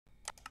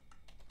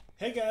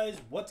Hey guys,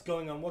 what's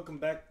going on? Welcome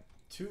back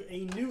to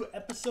a new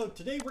episode.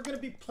 Today we're going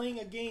to be playing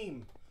a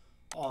game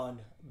on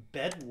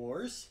Bed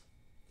Wars.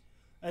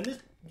 And this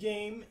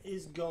game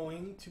is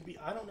going to be,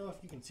 I don't know if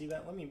you can see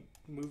that. Let me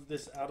move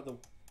this out of the...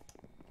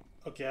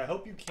 Okay, I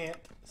hope you can't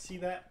see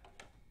that.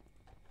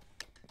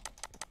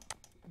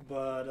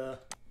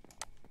 But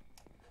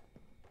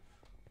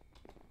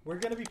we're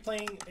going to be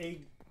playing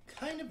a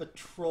kind of a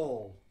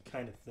troll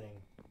kind of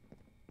thing.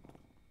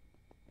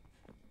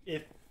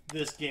 If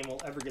this game will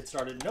ever get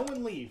started. No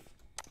one leave.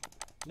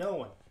 No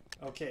one.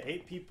 Okay,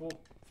 8 people.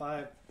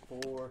 5,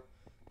 4,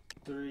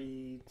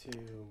 3,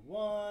 2,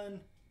 1.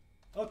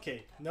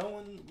 Okay, no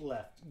one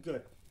left.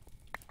 Good.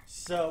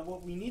 So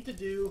what we need to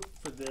do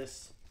for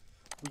this,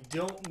 we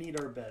don't need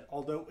our bed.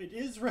 Although it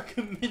is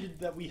recommended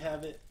that we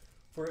have it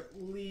for at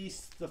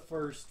least the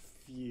first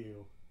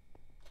few.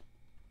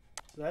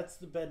 So that's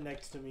the bed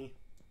next to me.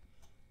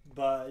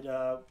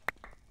 But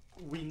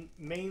we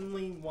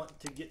mainly want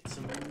to get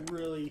some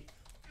really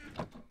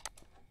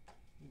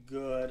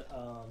good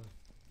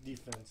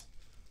defense.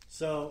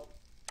 So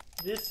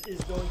this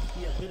is going to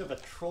be a bit of a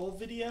troll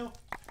video.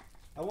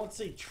 I won't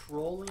say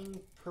trolling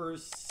per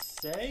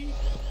se.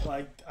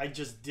 Well, I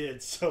just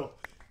did, so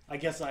I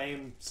guess I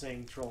am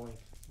saying trolling.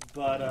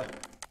 But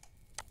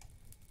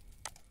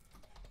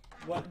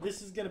what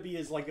this is going to be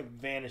is like a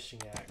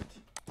vanishing act.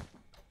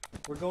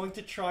 We're going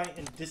to try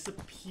and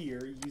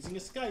disappear using a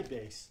sky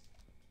base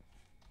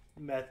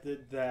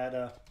method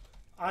that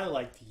I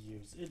like to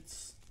use.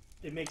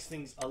 It makes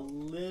things a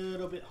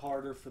little bit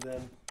harder for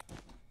them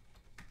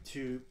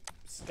to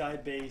sky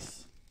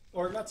base,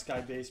 or not sky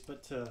base,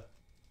 but to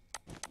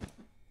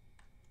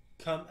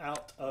come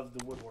out of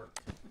the woodwork.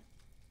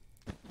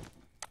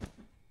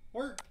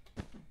 Or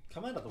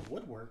come out of the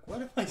woodwork?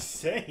 What am I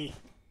saying?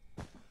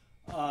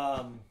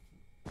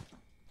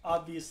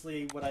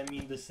 Obviously what I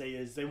mean to say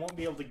is they won't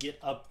be able to get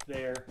up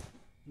there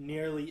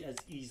nearly as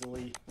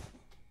easily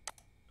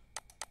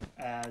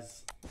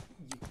as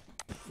you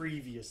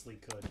previously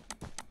could.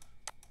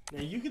 Now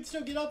you can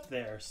still get up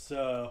there,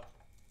 so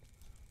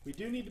we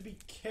do need to be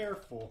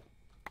careful.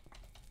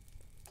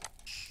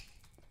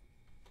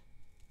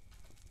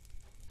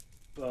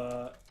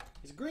 But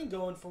is green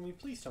going for me?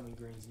 Please tell me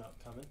green's not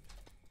coming.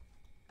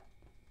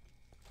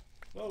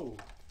 Whoa,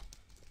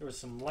 there was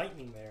some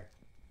lightning there.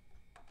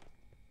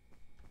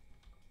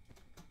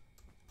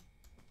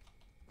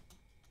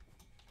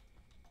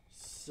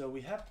 So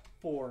we have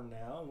 4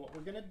 now, and what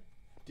we're gonna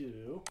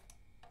do,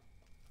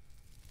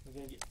 we're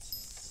gonna get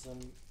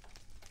some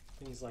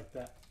things like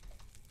that.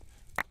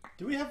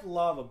 Do we have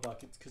lava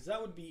buckets? Because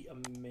that would be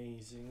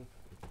amazing.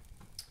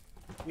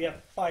 We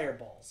have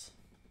fireballs.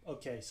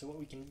 Okay, so what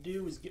we can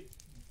do is get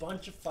a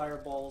bunch of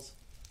fireballs.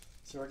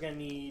 So we're going to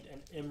need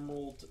an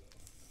emerald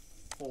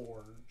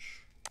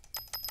forge.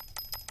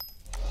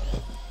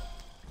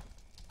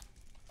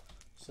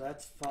 So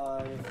that's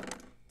 5.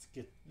 Let's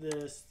get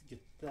this,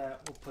 get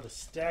that. We'll put a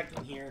stack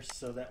in here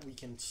so that we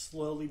can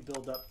slowly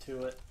build up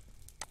to it.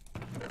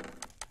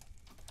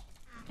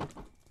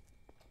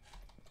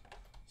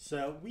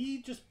 So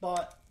we just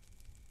bought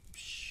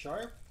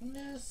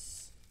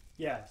sharpness.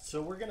 Yeah, so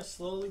we're going to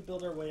slowly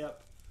build our way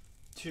up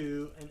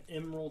to an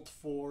emerald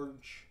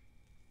forge.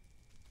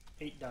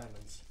 8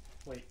 diamonds.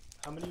 Wait,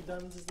 how many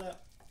diamonds is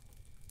that?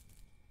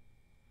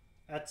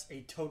 That's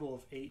a total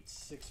of 8,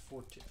 6,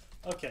 4, 2.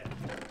 Okay,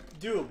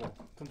 doable.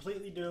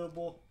 Completely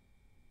doable.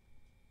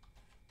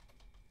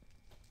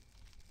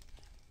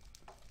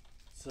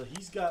 So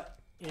he's got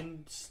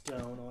end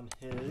stone on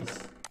his.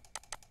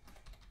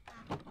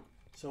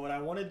 So what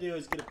I want to do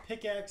is get a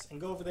pickaxe and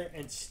go over there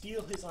and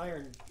steal his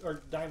iron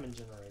or diamond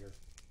generator.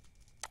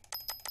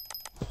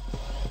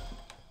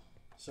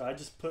 So I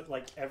just put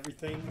like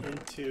everything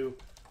into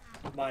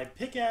my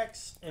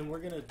pickaxe and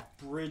we're going to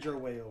bridge our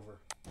way over.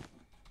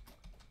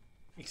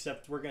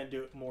 Except we're going to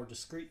do it more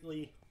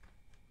discreetly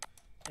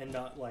and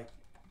not like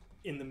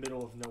in the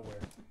middle of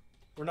nowhere.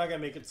 We're not going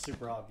to make it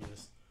super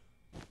obvious.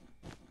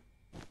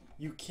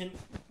 We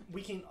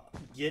can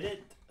get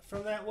it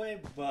from that way,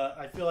 but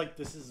I feel like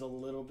this is a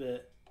little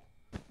bit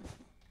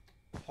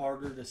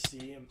harder to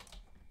see him.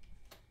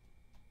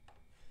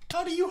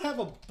 How do you have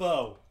a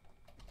bow?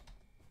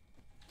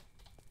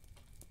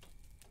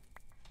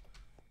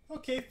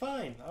 Okay,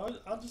 fine.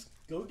 I'll just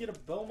go get a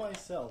bow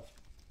myself.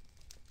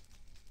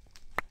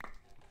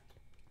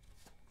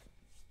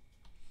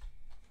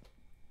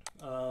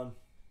 Um,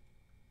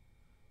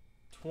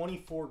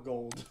 24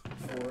 gold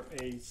for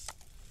a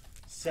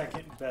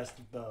second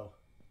best bow.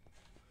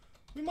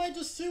 We might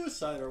just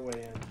suicide our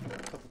way in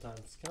a couple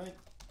times.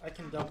 I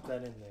can dump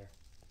that in there.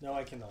 No,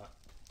 I cannot.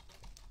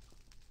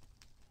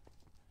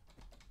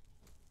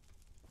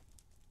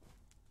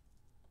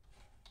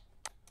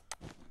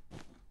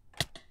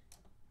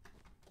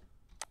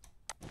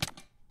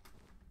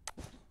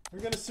 We're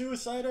gonna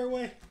suicide our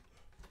way.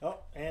 Oh,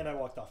 and I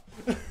walked off.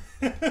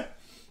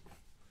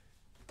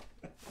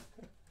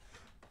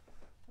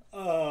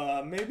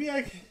 Maybe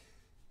I was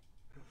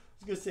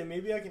gonna say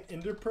maybe I can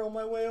ender pearl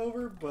my way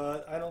over,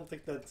 but I don't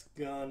think that's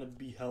gonna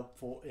be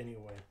helpful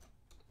anyway.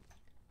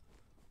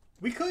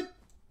 We could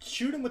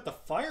shoot him with the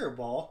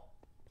fireball.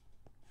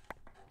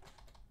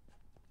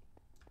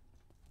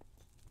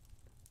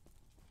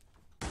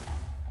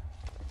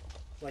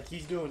 Like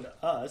he's doing to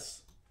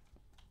us.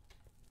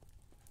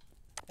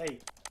 Hey,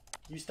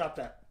 you stop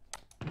that.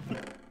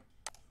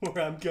 Or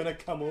I'm gonna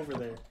come over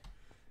there.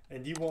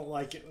 And you won't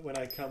like it when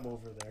I come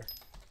over there.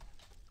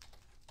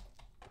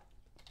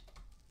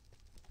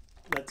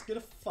 Let's get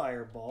a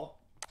fireball.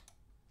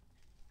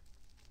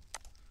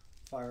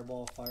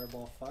 Fireball,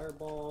 fireball,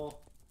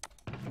 fireball.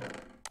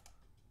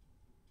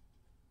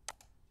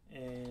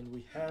 And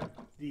we have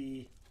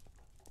the...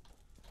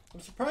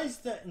 I'm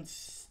surprised that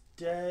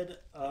instead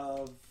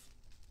of...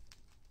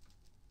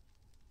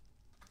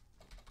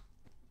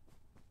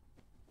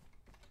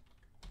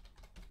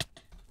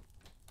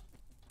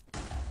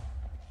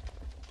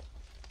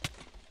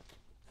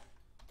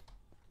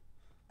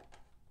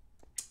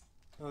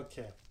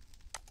 Okay.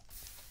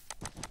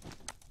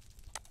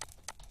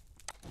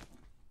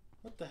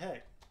 What the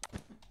heck?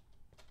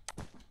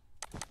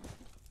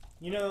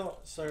 You know,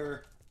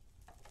 sir,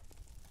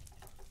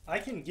 I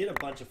can get a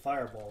bunch of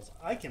fireballs.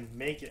 I can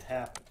make it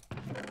happen.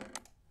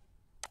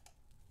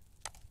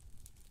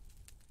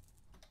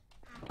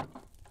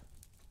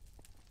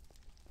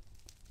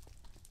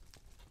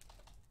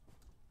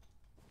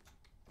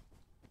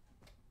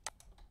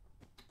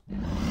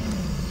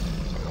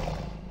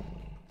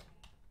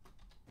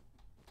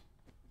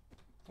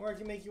 Or I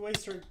can make you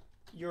waste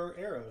your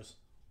arrows.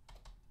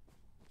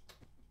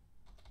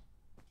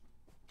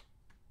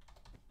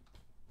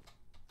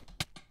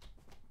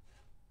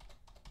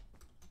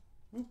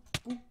 Whoop,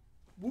 whoop,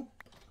 whoop.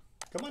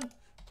 Come on.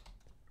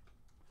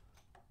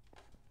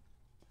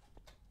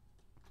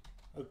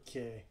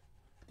 Okay.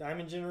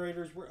 Diamond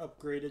generators were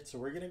upgraded, so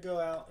we're gonna go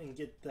out and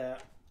get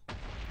that.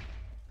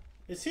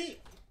 Is he...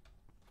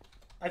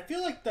 I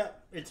feel like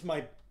that it's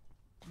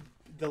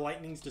the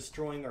lightning's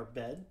destroying our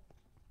bed.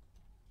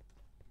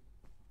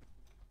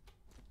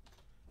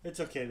 It's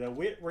okay though.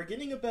 We're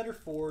getting a better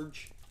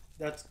forge.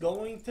 That's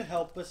going to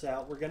help us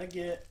out. We're going to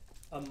get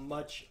a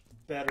much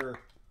better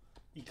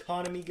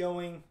economy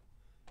going.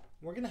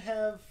 We're going to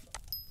have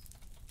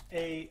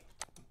a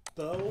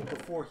bow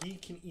before he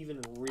can even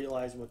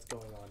realize what's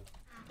going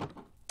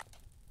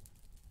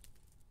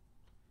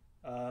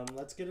on.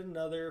 Let's get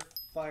another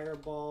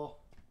fireball.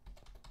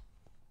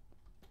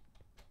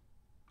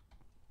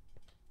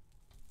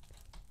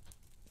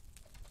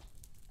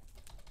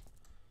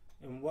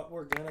 And what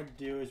we're gonna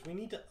do is we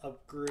need to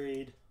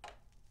upgrade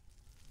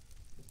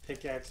the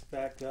pickaxe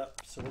back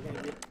up. So we're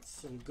gonna get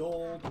some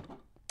gold.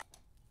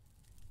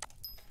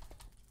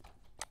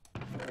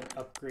 And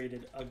upgrade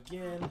it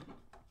again.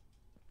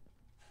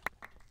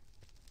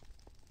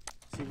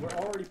 See, we're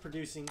already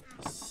producing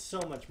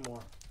so much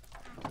more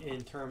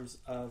in terms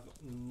of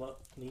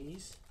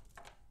monies.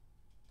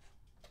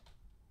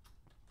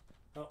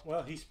 Oh,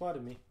 well, he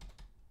spotted me.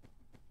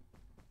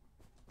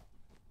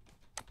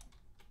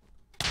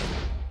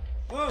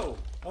 Whoa!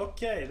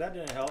 Okay, that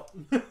didn't help.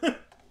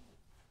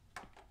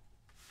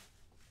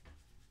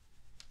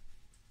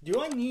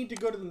 Do I need to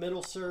go to the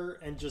middle, sir,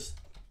 and just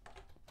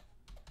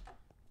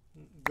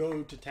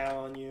go to town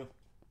on you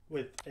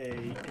with a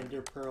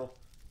ender pearl?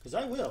 Because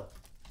I will.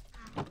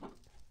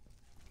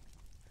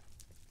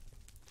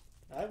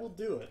 I will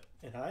do it,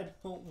 and I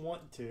don't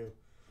want to.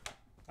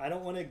 I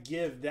don't want to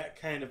give that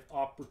kind of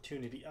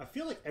opportunity. I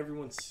feel like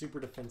everyone's super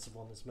defensive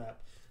on this map,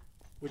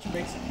 which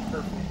makes it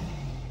perfect.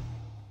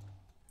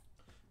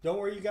 Don't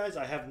worry, you guys.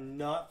 I have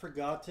not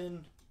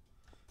forgotten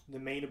the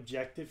main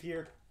objective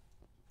here.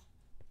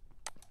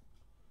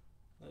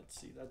 Let's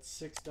see. That's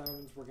 6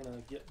 diamonds. We're going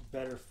to get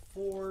better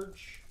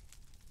forge.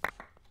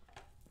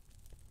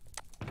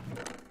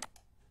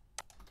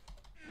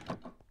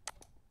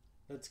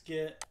 Let's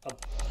get a...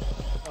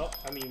 Oh,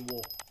 I mean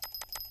wool.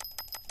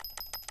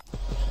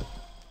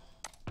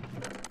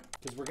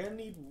 Because we're going to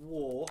need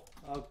wool.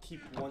 I'll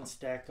keep 1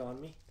 stack on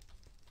me.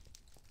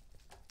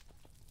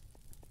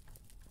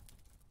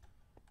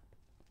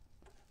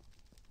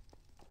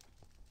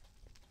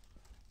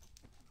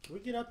 Can we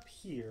get up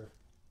here?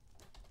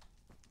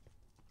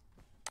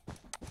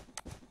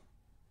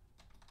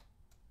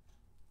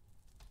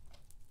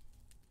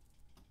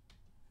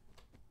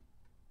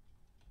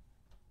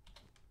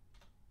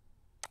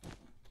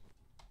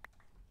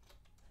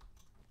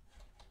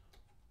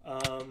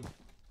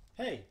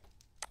 Hey.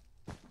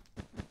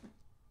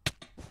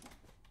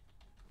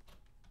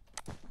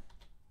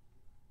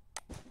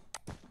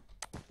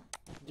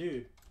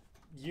 Dude,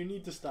 you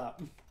need to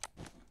stop.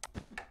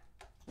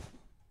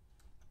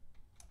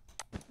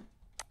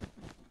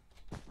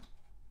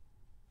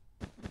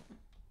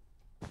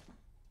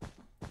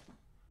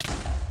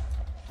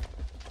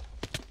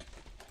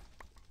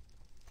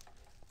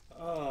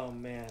 Oh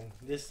man,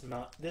 this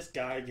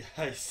guy,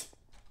 guys.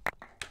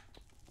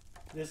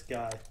 This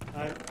guy.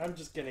 I'm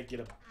just gonna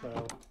get a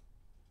bow.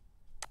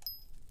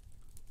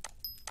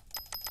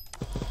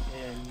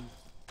 And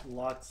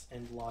lots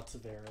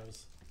of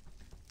arrows.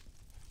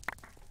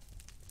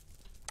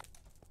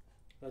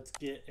 Let's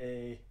get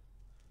a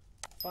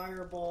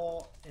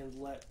fireball and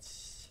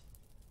let's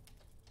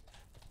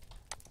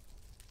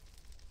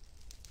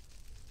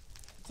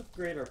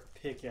upgrade our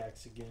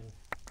pickaxe again.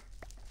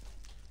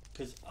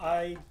 Because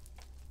I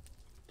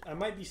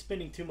might be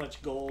spending too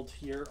much gold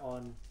here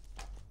on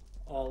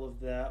all of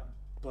that,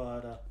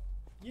 but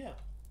yeah.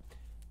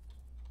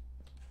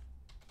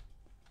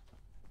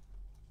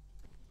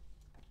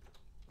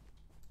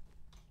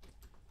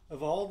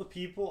 Of all the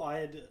people I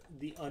had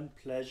the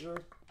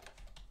unpleasure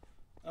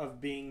of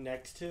being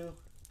next to,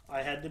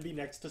 I had to be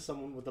next to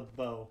someone with a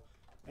bow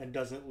and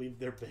doesn't leave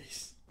their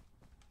base.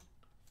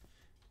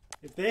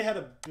 If they had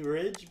a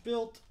bridge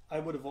built, I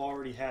would have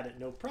already had it,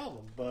 no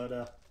problem.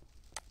 But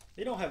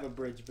they don't have a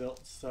bridge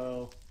built,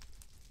 so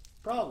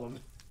problem.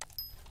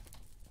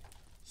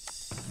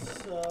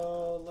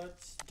 So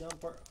let's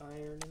dump our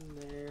iron in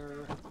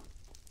there.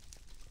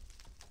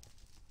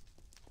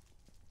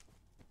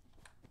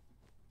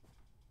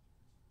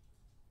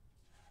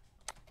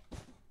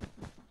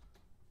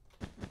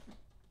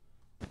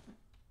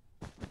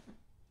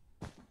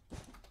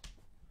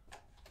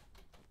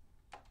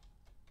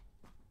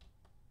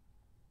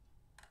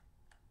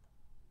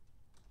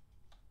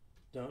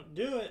 Don't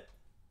do it.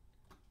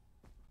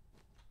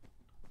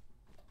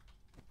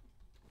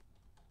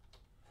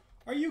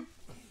 Are you...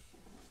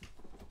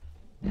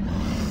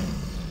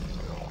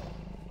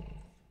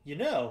 You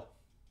know,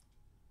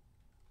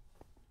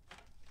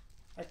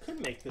 I could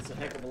make this a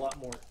heck of a lot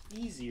more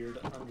easier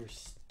to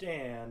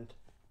understand.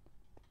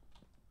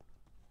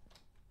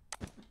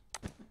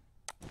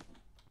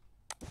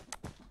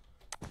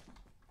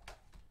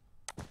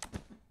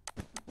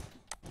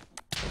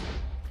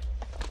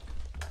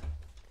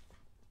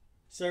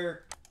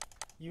 Sir,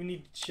 you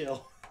need to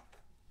chill.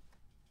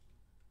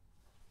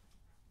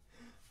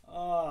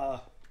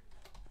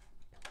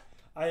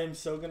 I am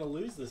so gonna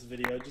lose this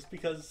video just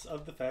because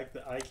of the fact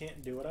that I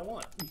can't do what I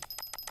want.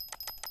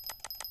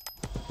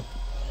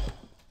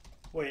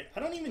 Wait, I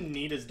don't even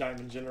need his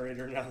diamond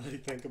generator now that I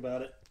think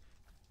about it.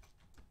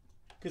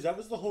 Because that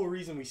was the whole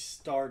reason we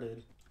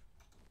started.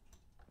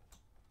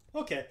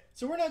 Okay,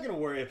 so we're not gonna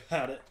worry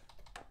about it.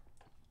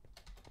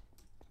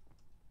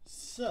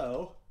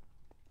 So...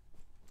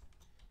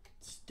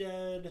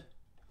 instead,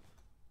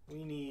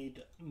 we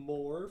need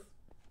more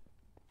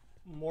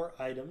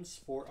items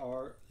for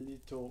our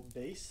little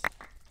base.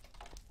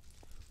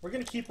 We're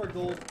going to keep our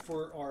gold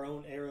for our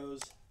own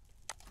arrows.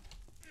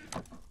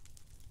 And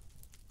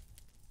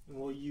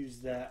we'll use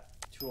that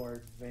to our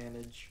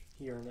advantage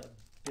here in a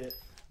bit.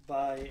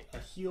 Buy a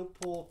heal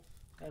pull.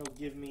 That'll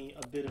give me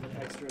a bit of an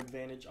extra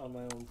advantage on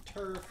my own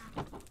turf.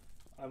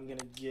 I'm going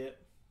to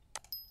get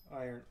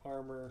iron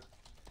armor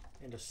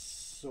and a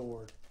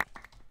sword.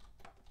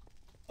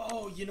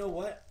 Oh, you know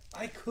what?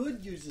 I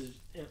could use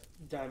a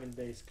diamond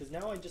base, because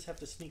now I just have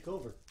to sneak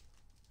over.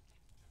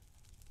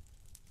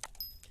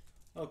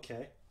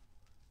 Okay.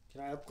 Can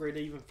I upgrade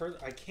it even further?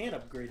 I can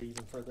upgrade it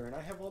even further, and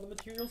I have all the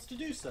materials to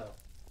do so.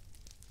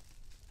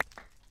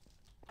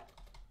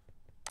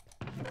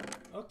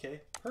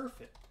 Okay,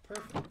 perfect,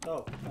 perfect.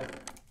 Oh, I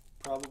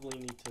probably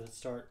need to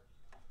start,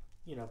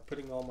 you know,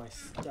 putting all my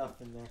stuff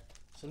in there.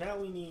 So now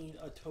we need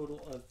a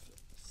total of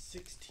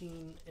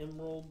 16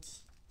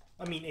 emeralds.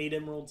 I mean 8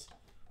 emeralds.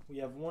 We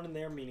have 1 in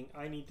there, meaning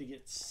I need to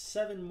get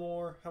 7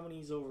 more. How many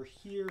is over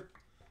here?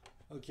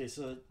 Okay,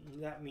 so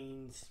that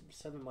means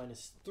 7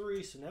 minus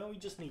 3. So now we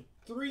just need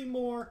 3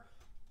 more.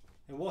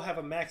 And we'll have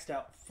a maxed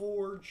out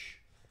forge.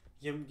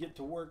 You can get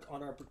to work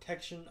on our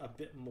protection a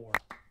bit more.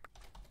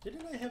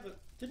 Didn't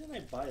I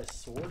buy a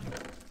sword?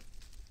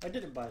 I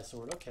didn't buy a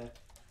sword, okay.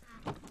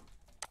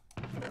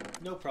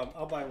 No problem,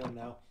 I'll buy one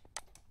now.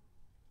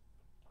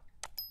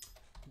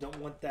 Don't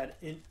want that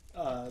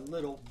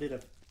little bit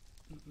of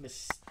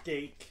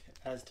mistake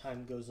as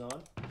time goes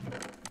on.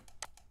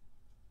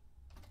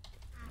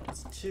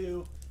 That's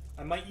 2.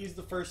 I might use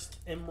the first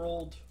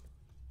emerald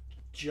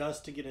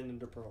just to get an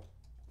ender pearl.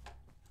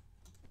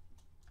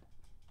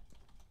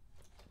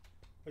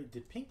 Wait,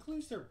 did pink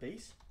lose their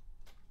base?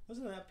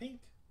 Wasn't that pink?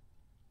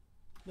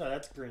 No,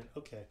 that's green.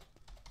 Okay.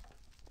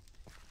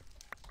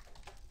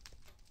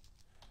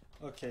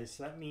 Okay,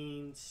 so that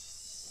means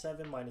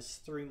 7 minus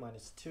 3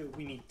 minus 2.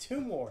 We need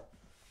 2 more.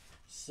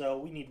 So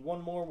we need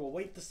 1 more. We'll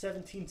wait the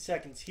 17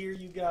 seconds here,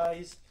 you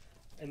guys.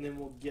 And then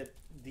we'll get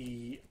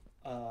the...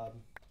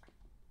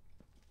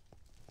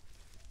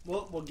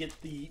 we'll get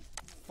the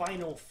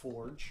final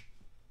forge.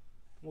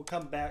 We'll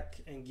come back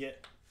and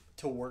get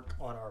to work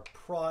on our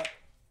prot.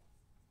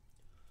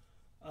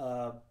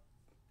 But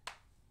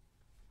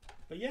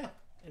yeah,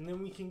 and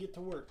then we can get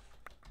to work.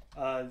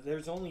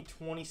 There's only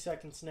 20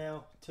 seconds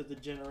now to the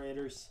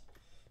generators,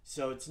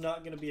 so it's not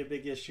going to be a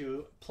big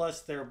issue.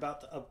 Plus, they're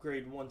about to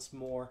upgrade once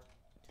more.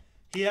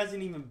 He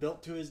hasn't even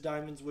built to his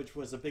diamonds, which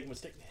was a big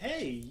mistake.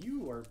 Hey,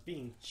 you are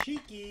being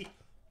cheeky.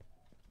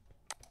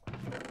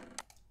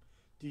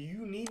 Do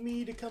you need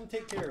me to come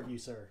take care of you,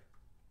 sir?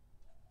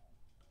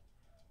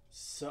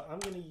 So I'm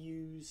going to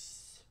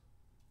use...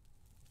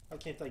 Why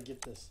can't I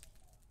get this?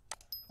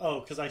 Oh,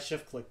 because I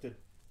shift-clicked it.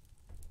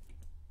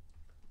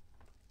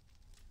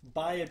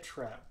 Buy a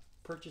trap.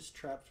 Purchase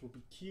traps will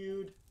be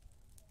queued.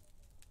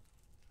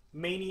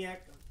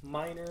 Maniac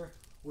Miner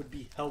would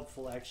be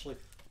helpful, actually.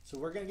 So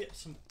we're going to get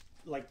some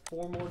like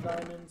 4 more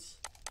diamonds.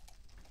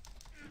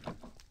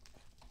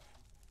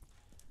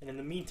 And in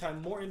the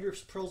meantime, more Ender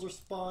Pearls will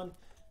spawn.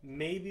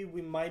 Maybe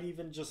we might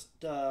even just,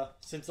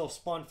 since they'll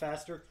spawn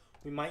faster,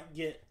 we might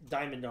get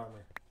diamond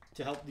armor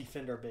to help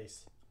defend our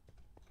base.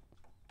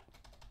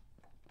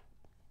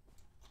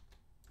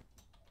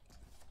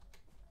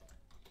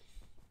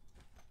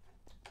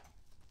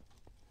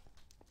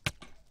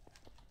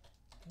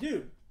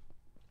 Dude.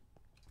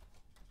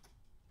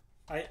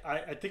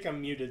 I think I'm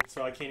muted,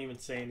 so I can't even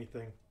say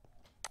anything.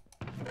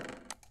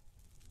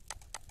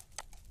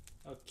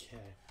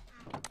 Okay.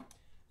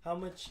 How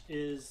much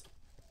is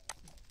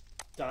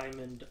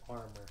diamond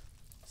armor?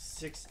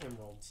 6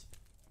 emeralds.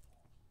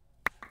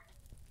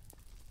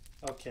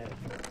 Okay.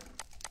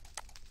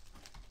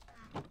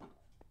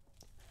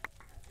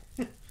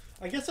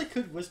 I guess I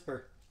could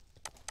whisper.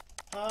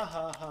 Ha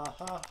ha ha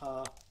ha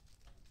ha.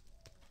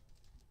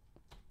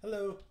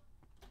 Hello.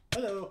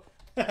 Hello.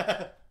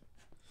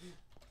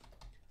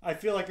 I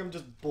feel like I'm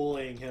just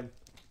bullying him.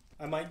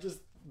 I might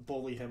just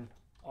bully him,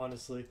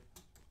 honestly.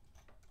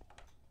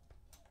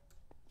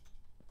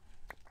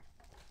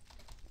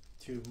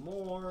 2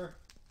 more.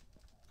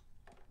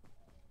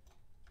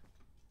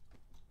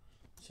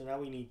 So now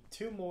we need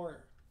 2 more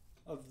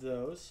of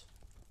those.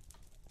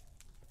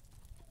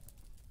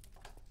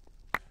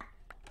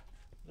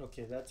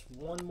 Okay, that's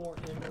 1 more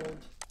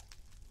emerald.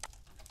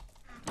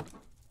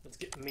 Let's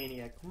get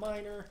Maniac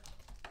Miner.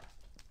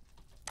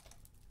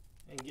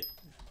 And get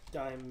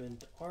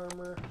diamond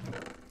armor.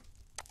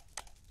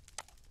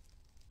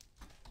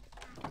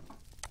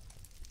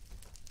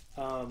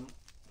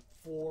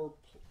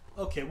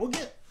 Okay, we'll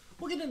get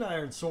an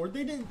iron sword.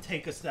 They didn't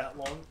take us that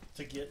long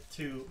to get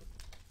to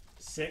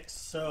 6,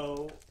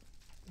 so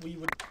we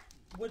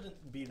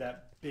wouldn't be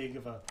that big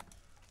of a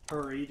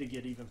hurry to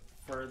get even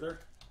further.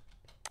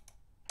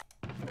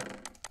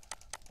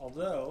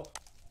 Although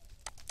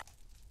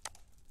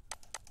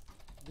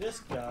this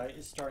guy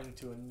is starting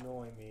to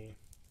annoy me.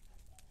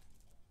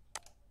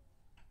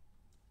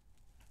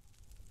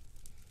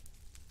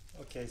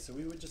 Okay, so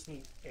we would just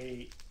need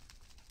 8.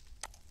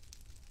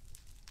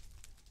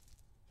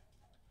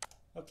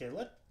 Okay,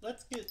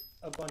 let's get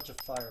a bunch of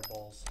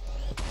fireballs.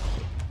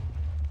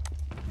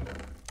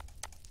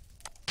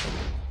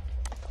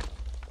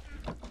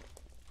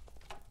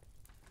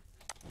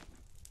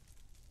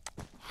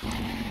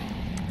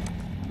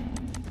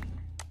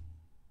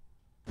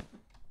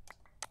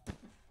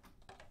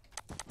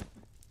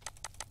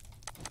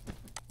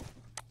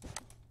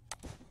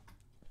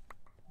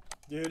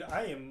 Dude,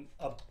 I am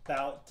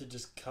about to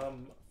just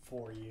come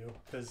for you,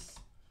 because,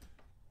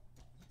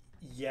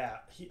 yeah,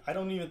 I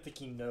don't even think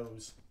he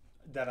knows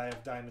that I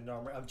have diamond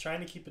armor. I'm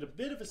trying to keep it a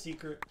bit of a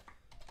secret,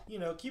 you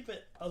know, keep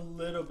it a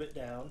little bit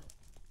down.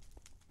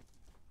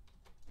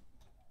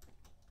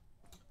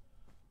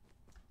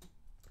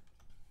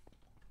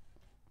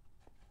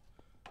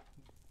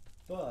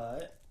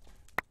 But,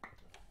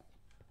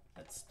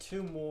 that's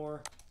 2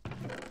 more.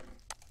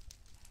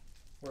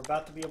 We're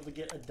about to be able to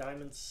get a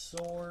diamond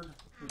sword.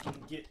 We can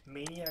get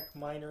Maniac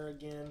Miner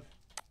again.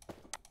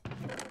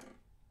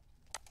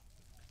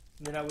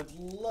 And then I would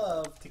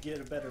love to get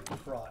a better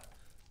prot.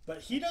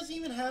 But he doesn't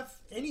even have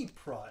any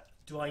prot.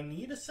 Do I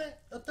need a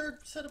 3rd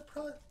set of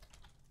prot?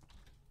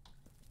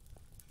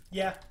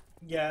 Yeah,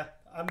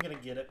 I'm gonna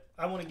get it.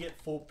 I want to get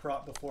full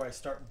prot before I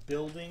start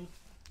building.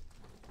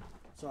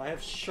 So I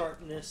have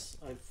sharpness,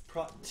 I have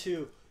prot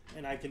 2,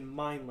 and I can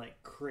mine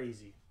like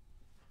crazy.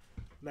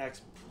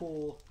 Max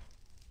pull.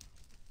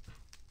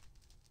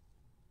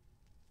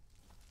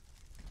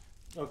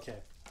 Okay.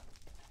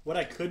 What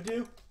I could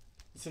do,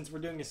 since we're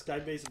doing a sky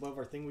base above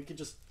our thing, we could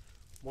just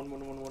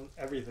 1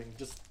 everything.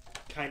 Just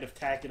kind of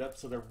tack it up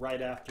so they're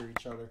right after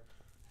each other.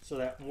 So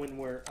that when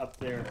we're up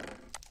there,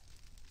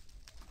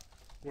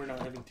 we're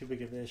not having too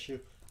big of an issue.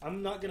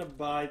 I'm not going to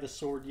buy the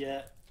sword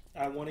yet.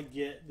 I want to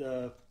get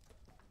the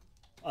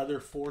other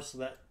 4 so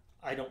that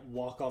I don't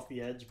walk off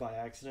the edge by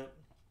accident.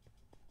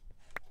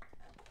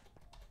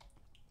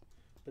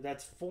 But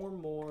that's 4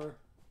 more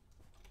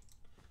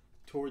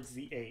towards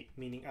the 8,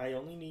 meaning I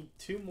only need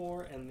 2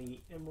 more, and the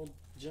emerald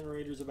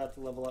generator is about to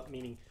level up,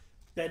 meaning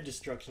bed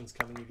destruction's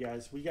coming, you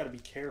guys. We got to be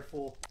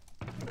careful.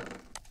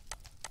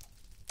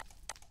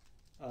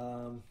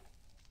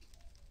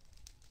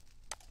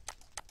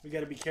 We got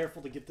to be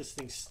careful to get this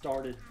thing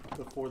started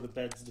before the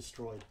bed's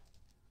destroyed.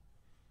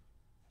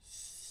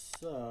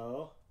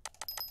 So,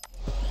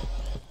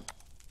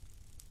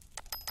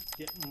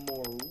 get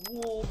more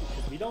wool,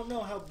 because we don't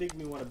know how big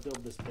we want to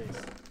build this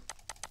base.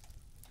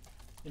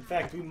 In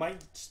fact, we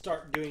might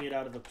start doing it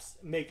out of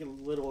make a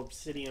little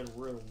obsidian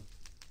room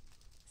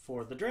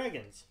for the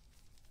dragons.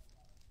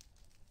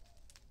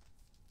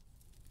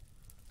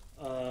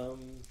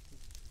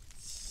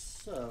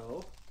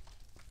 So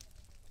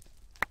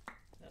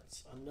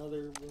that's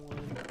another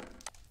one.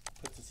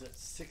 Puts us at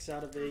 6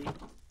 out of 8.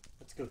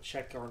 Let's go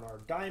check on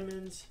our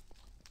diamonds.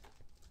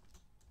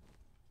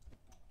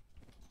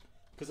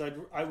 Because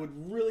I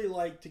would really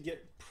like to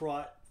get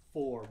prot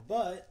 4,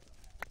 but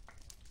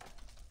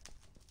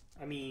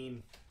I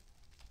mean,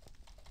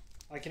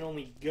 I can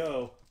only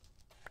go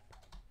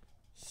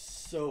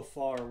so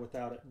far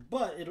without it.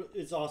 But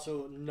it's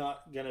also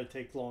not going to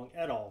take long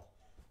at all.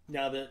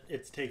 Now that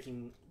it's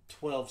taking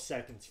 12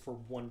 seconds for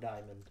 1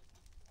 diamond.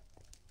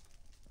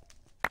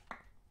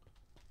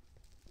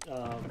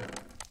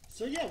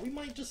 So yeah, we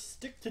might just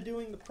stick to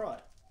doing the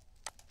prot.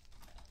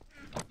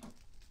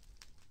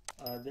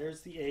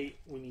 There's the 8.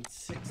 We need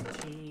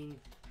 16.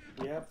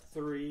 We have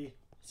 3.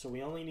 So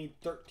we only need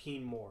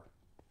 13 more.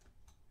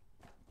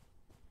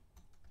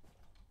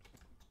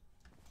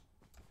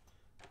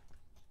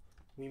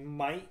 We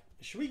might...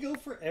 Should we go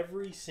for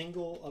every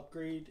single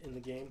upgrade in the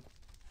game?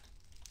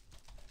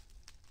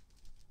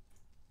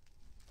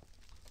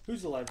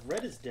 Who's alive?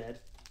 Red is dead.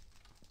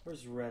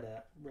 Where's Red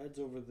at? Red's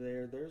over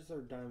there. There's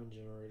our diamond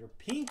generator.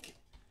 Pink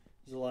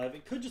is alive.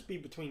 It could just be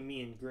between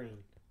me and green.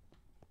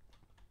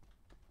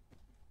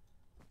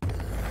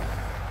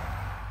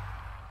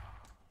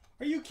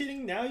 Are you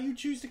kidding? Now you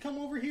choose to come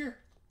over here?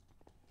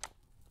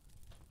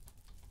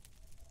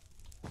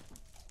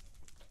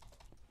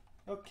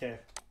 Okay.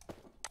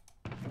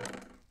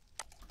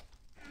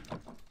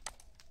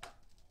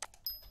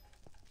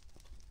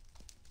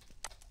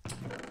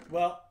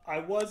 Well, I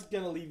was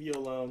gonna leave you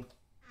alone.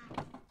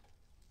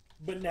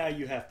 But now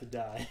you have to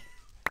die.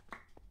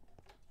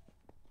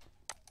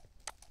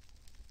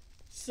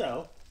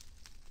 So,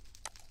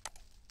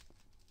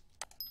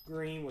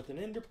 green with an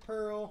ender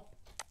pearl.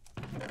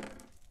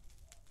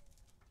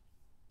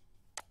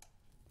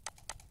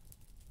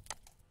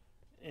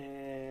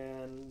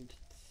 And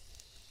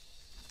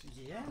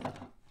yeah.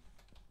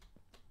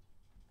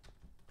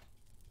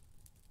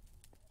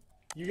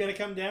 You gonna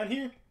come down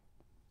here?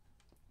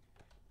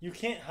 You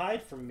can't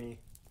hide from me.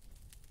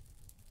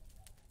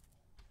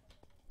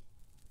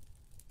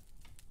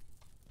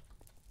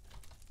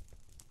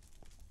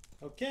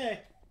 Okay.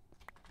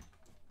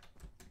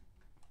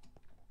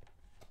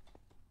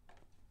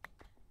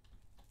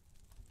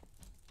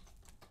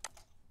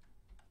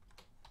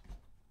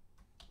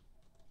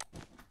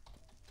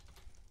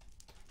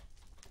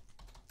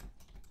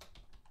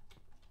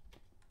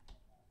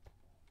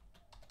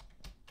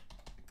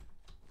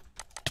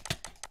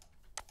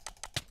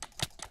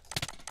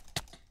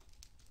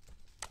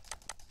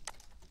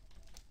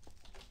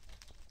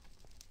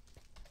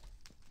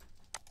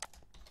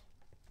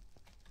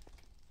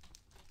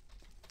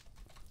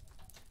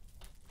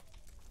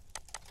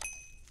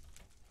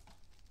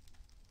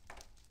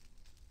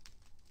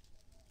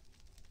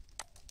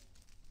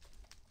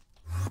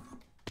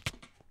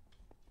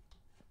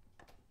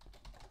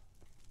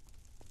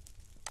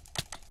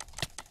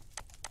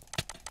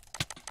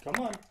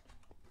 Come on.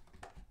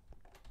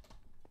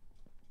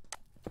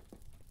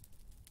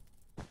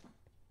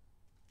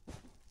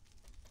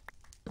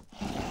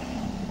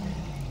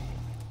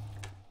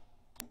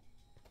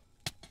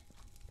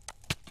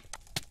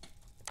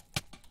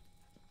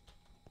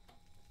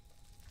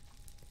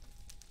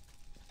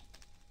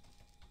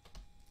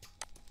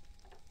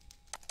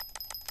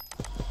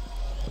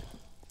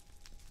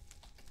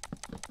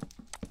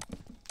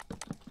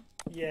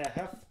 Yeah,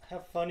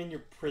 have fun in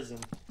your prison.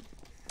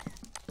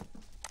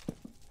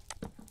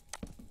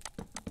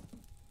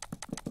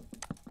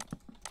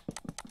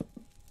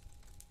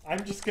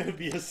 I'm just gonna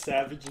be a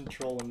savage and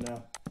troll him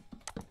now.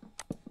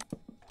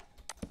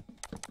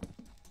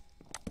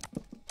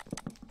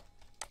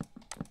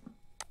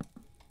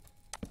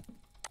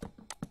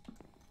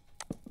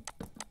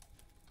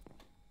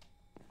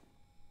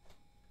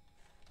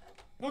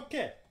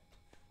 Okay.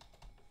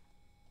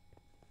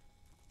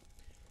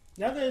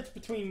 Now that it's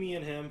between me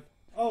and him...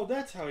 Oh,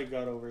 that's how he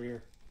got over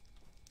here.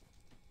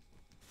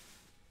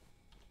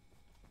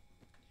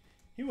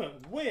 He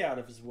went way out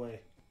of his way.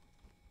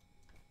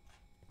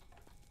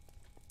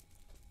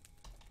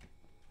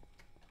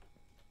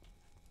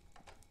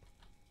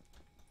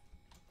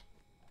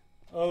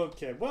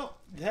 Okay, well,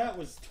 that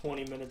was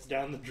 20 minutes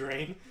down the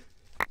drain.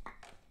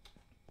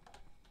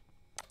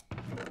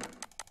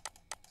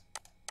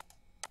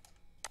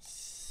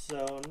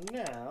 So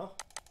now...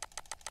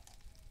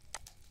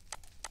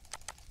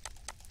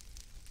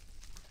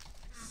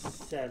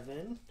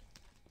 7.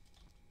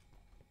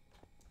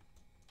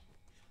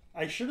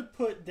 I should have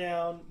put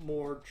down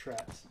more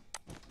traps.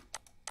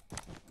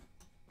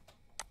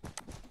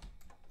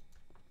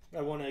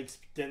 I want to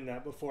extend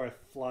that before I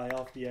fly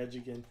off the edge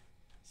again.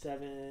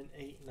 7,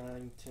 8,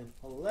 9, 10,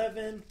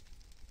 11.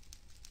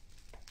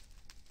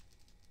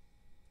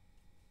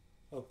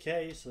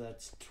 Okay, so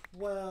that's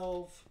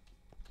 12.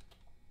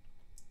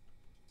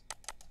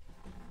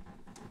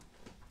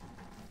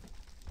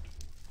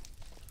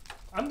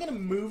 I'm gonna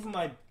move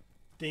my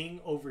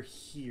thing over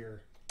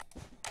here.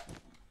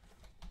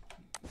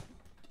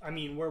 I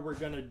mean, where we're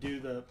gonna do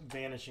the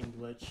vanishing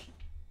glitch.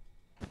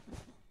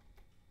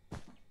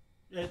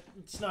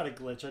 It's not a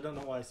glitch. I don't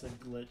know why I said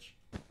glitch.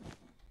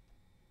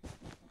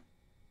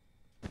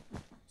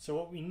 So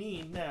what we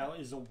need now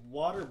is a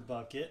water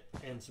bucket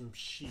and some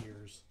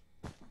shears.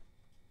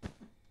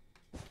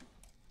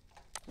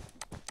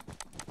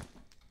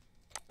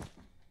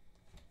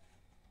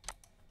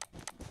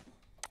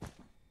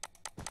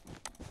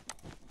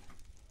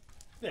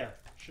 There.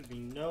 Should be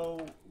no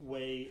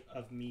way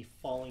of me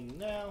falling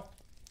now.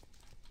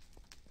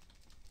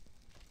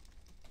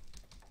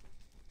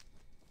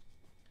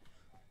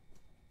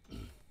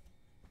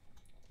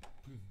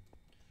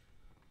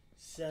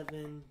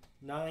 Seven,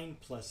 9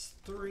 plus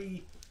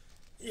 3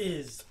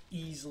 is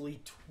easily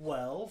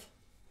 12.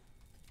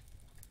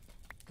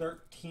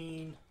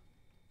 13.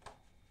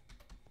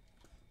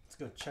 Let's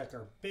go check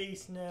our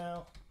base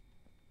now.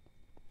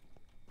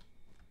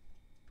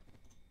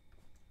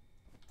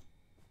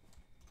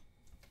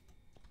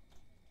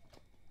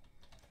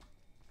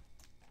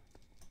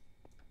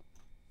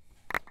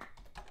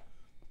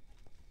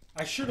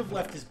 I should have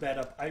left his bed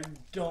up. I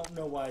don't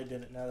know why I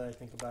didn't now that I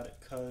think about it,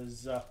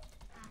 because oh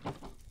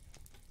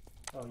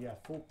yeah,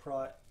 full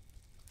prot.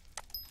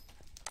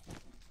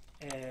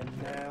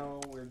 And now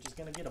we're just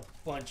gonna get a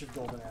bunch of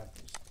golden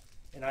apples.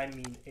 And I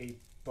mean a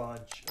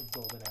bunch of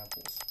golden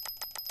apples.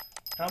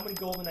 How many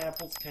golden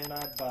apples can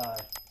I buy?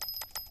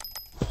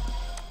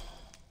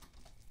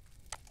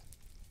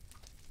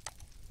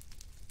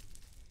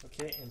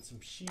 Okay, and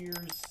some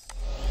shears.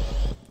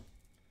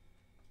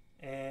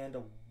 And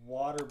a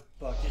water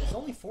bucket. It's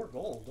only 4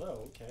 gold.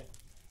 Oh, okay.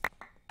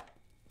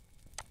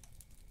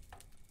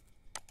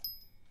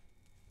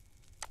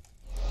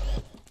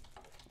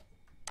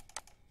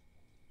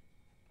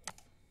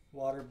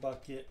 Water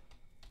bucket.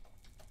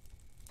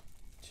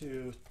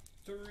 2,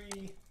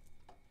 3.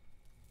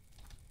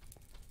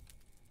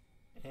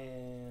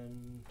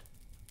 And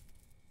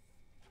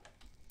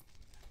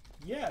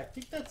yeah, I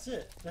think that's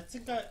it. That's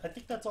it. I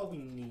think that's all we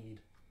need.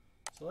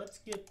 So let's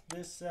get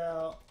this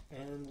out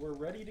and we're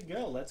ready to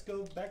go. Let's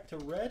go back to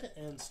red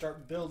and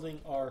start building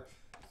our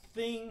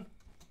thing.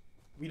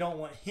 We don't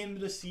want him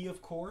to see,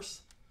 of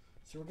course.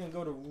 So we're going to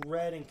go to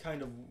red and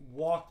kind of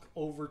walk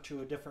over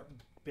to a different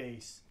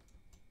base.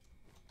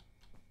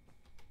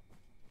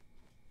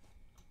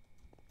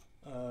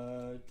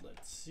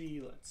 Let's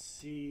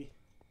see.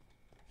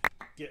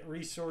 Get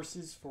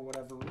resources for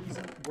whatever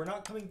reason. We're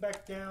not coming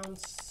back down,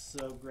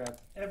 so grab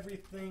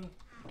everything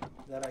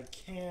that I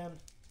can.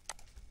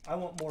 I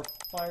want more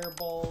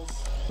fireballs.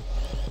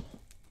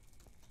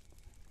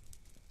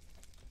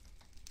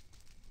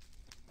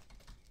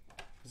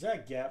 Is that a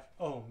gap?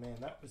 Oh man,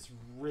 that was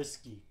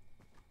risky.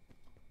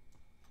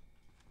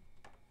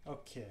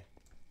 Okay.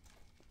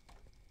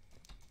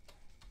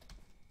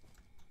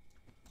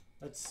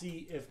 Let's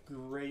see if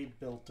gray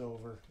built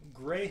over.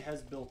 Gray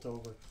has built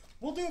over.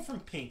 We'll do it from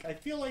pink. I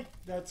feel like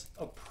that's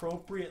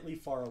appropriately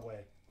far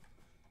away.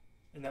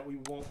 And that we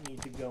won't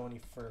need to go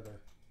any further.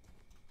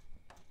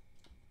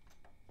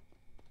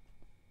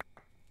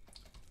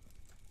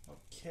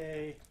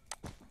 Okay.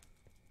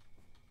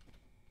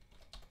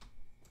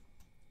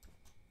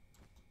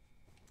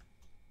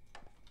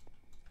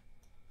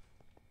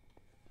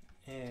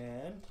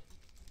 And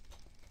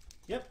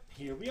yep,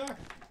 here we are.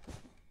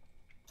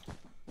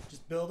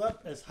 Just build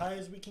up as high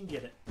as we can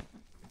get it.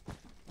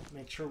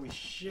 Make sure we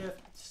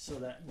shift so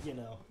that, you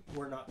know,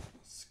 we're not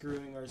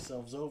screwing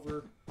ourselves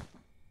over.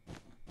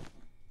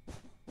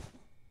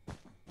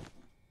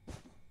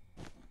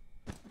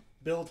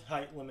 Build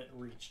height limit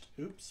reached.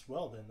 Oops,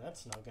 well then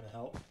that's not going to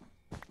help.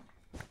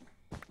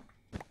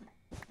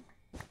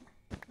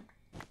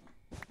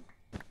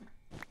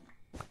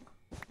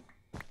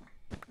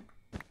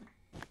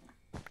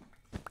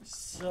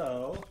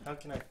 So, how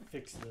can I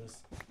fix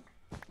this?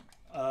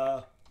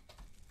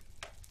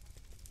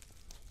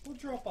 We'll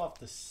drop off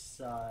the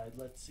side.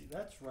 Let's see,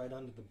 that's right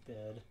under the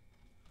bed.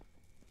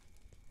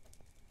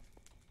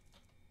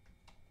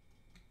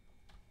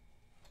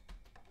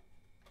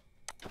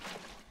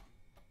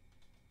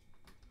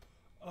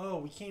 Oh,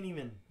 we can't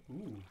even...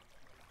 Ooh.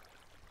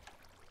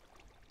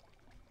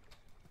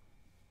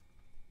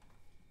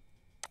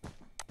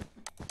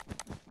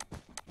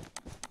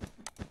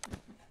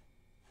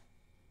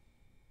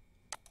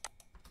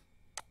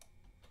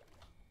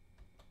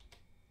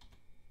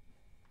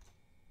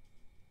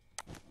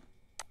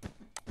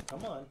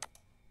 Come on.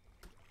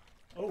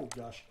 Oh,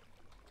 gosh.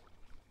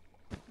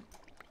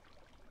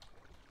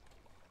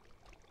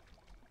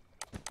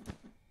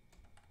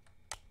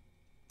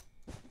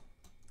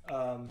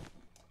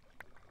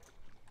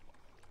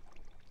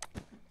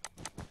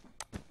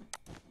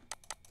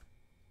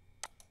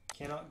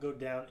 Cannot go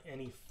down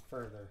any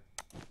further.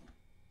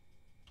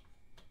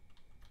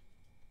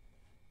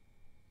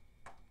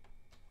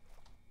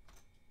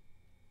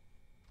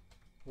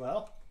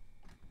 Well,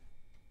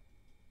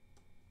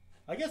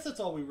 I guess that's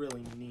all we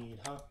really need,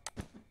 huh?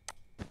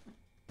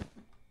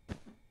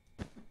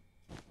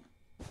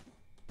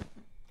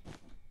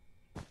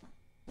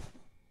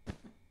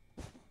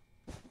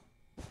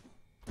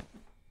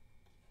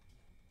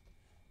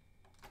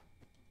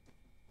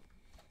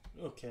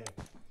 Okay,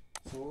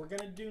 so what we're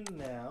gonna do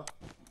now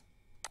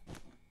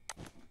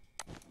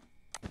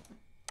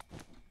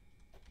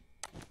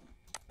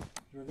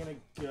is we're gonna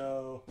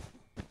go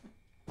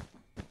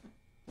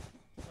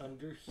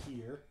under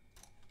here.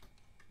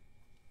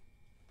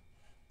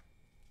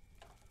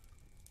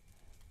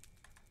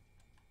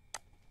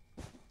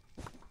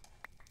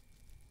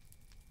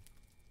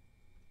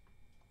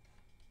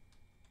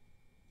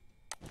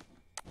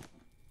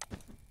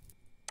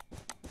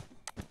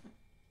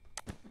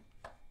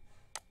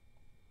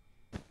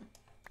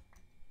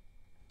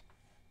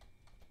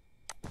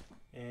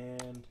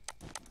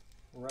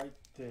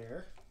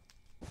 there.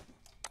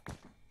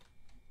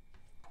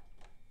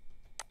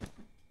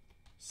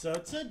 So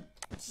it said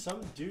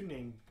some dude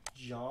named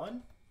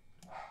John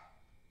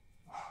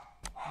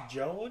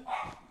joined.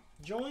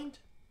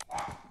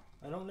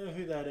 I don't know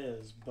who that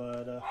is,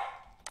 but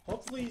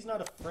hopefully he's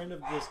not a friend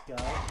of this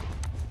guy.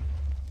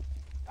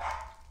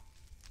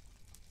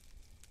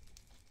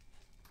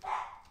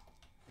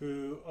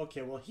 Who,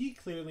 okay, well he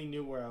clearly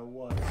knew where I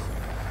was.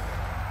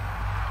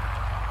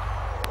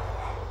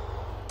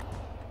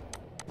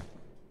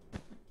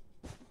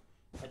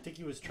 I think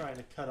he was trying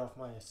to cut off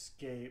my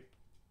escape.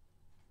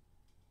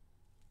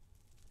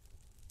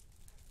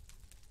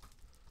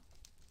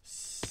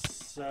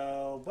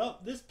 So, well,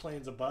 this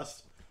plan's a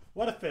bust.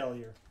 What a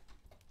failure.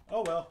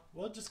 Oh well,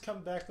 we'll just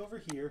come back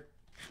over here.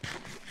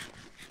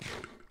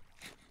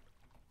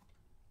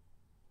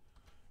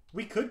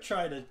 We could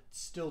try to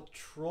still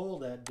troll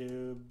that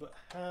dude, but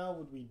how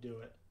would we do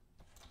it?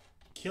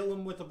 Kill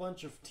him with a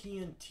bunch of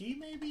TNT,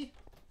 maybe?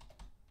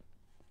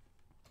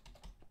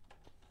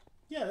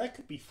 Yeah, that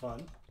could be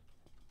fun.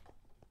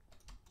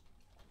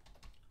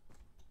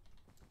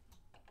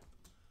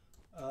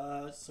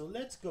 So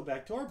let's go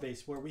back to our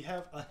base where we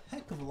have a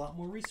heck of a lot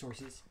more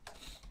resources.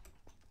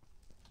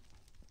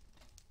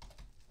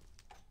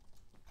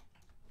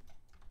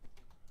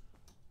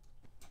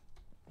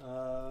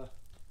 I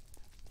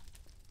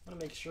want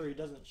to make sure he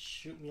doesn't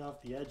shoot me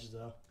off the edge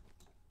though.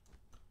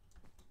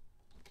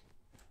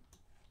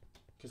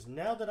 Because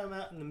now that I'm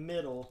out in the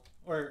middle,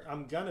 or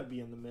I'm gonna be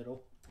in the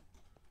middle.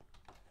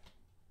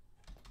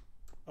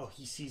 Oh,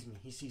 he sees me.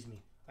 He sees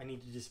me. I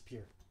need to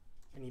disappear.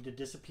 I need to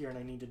disappear and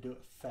I need to do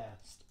it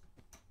fast.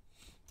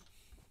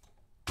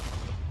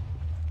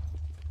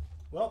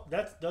 Well,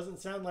 that doesn't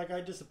sound like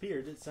I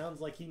disappeared. It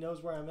sounds like he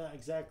knows where I'm at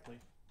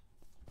exactly.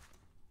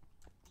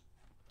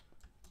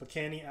 But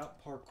can he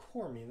out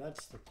parkour me?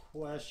 That's the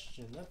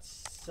question.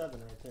 That's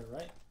 7 right there,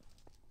 right?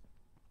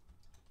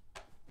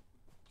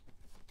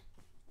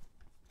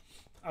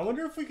 I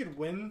wonder if we could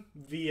win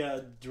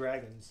via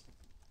dragons.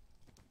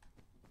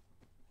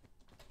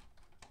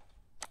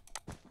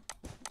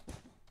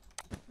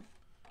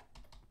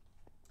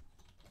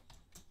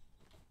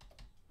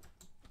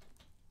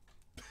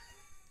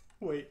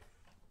 Wait.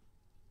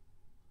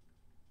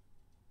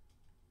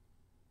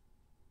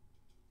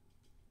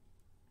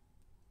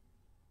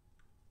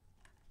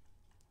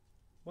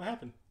 What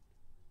happened?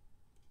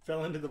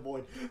 Fell into the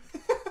void.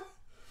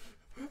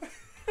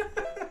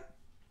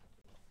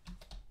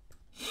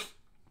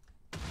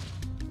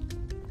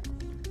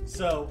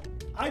 So,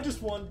 I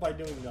just won by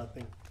doing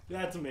nothing.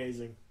 That's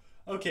amazing.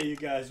 Okay, you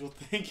guys. Well,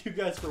 thank you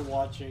guys for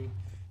watching.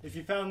 If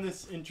you found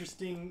this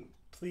interesting,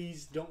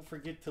 please don't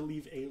forget to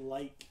leave a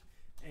like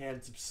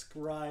and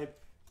subscribe.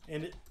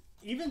 And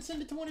even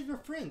send it to one of your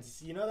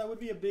friends. You know, that would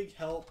be a big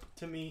help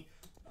to me.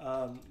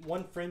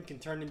 One friend can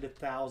turn into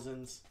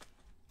thousands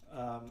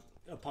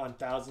upon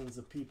thousands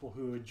of people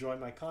who enjoy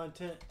my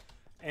content.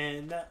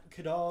 And that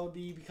could all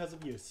be because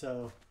of you.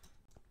 So,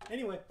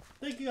 anyway,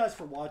 thank you guys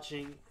for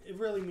watching. It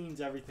really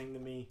means everything to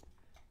me.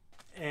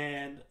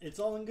 And it's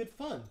all in good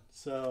fun.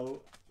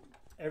 So,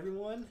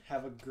 everyone,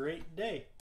 have a great day.